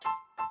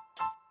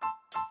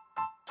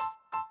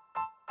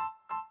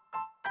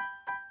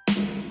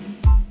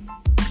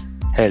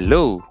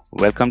Hello,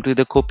 welcome to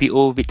the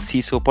Kopi-O with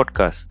CISO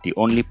Podcast, the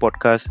only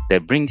podcast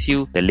that brings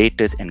you the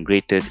latest and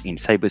greatest in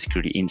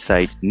cybersecurity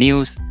insights,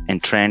 news,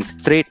 and trends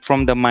straight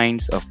from the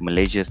minds of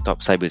Malaysia's top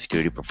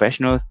cybersecurity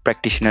professionals,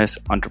 practitioners,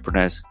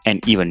 entrepreneurs,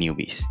 and even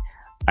newbies.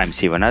 I'm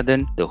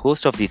Sivanathan, the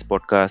host of this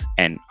podcast,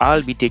 and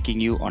I'll be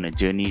taking you on a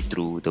journey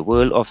through the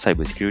world of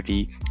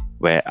cybersecurity,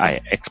 where I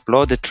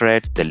explore the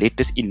threats, the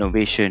latest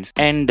innovations,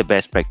 and the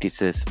best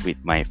practices with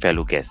my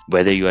fellow guests.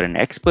 Whether you are an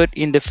expert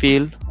in the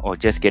field or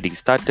just getting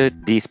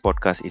started, this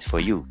podcast is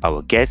for you.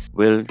 Our guests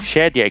will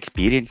share their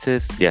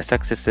experiences, their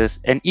successes,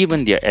 and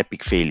even their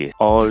epic failures,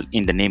 all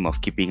in the name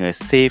of keeping us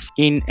safe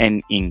in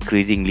an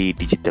increasingly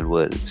digital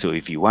world. So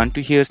if you want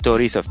to hear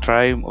stories of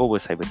triumph over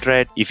cyber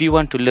threat, if you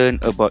want to learn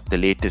about the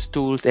latest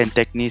tools and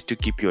techniques to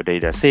keep your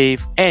data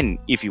safe, and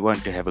if you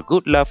want to have a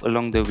good laugh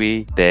along the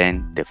way,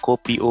 then the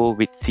Kopi-O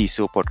with CISO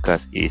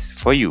Podcast is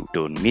for you.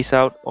 Don't miss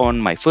out on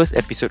my first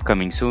episode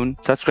coming soon.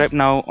 Subscribe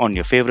now on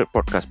your favorite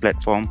podcast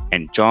platform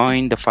and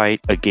join the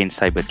fight against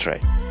cyber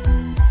threat.